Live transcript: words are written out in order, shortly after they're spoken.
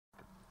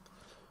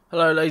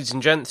Hello ladies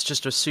and gents,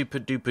 just a super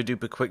duper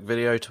duper quick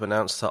video to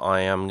announce that I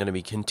am going to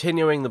be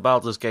continuing the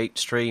Baldur's Gate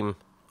stream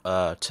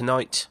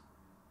tonight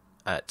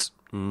at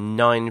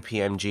 9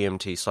 PM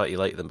GMT, slightly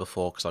later than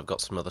before because I've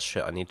got some other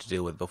shit I need to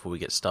deal with before we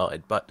get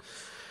started, but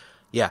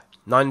yeah,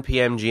 9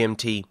 PM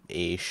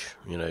GMT-ish,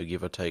 you know,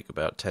 give or take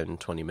about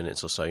 10-20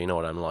 minutes or so, you know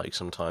what I'm like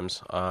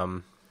sometimes.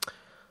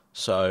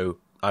 So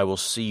I will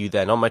see you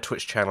then on my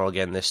Twitch channel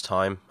again this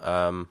time,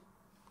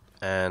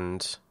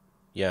 and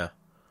yeah.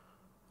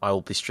 I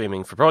will be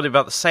streaming for probably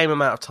about the same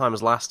amount of time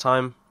as last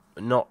time.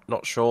 Not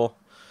sure.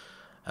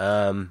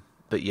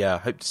 But yeah,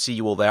 hope to see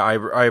you all there.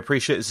 I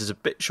appreciate this is a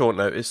bit short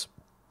notice.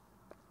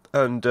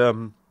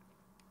 And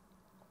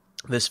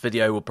this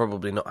video will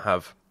probably not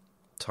have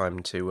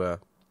time to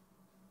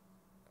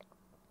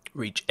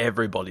reach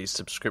everybody's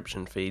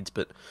subscription feeds.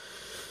 But,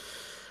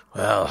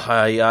 well,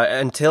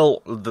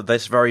 until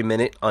this very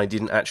minute, I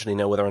didn't actually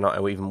know whether or not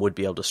I even would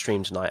be able to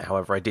stream tonight.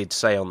 However, I did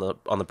say on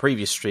the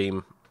previous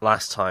stream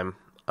last time,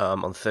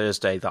 on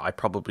Thursday, that I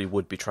probably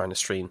would be trying to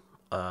stream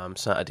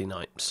Saturday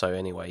night. So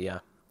anyway, yeah.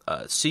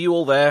 See you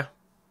all there.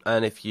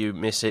 And if you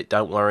miss it,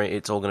 don't worry.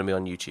 It's all going to be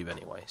on YouTube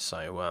anyway.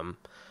 So,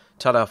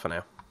 ta-da for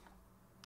now.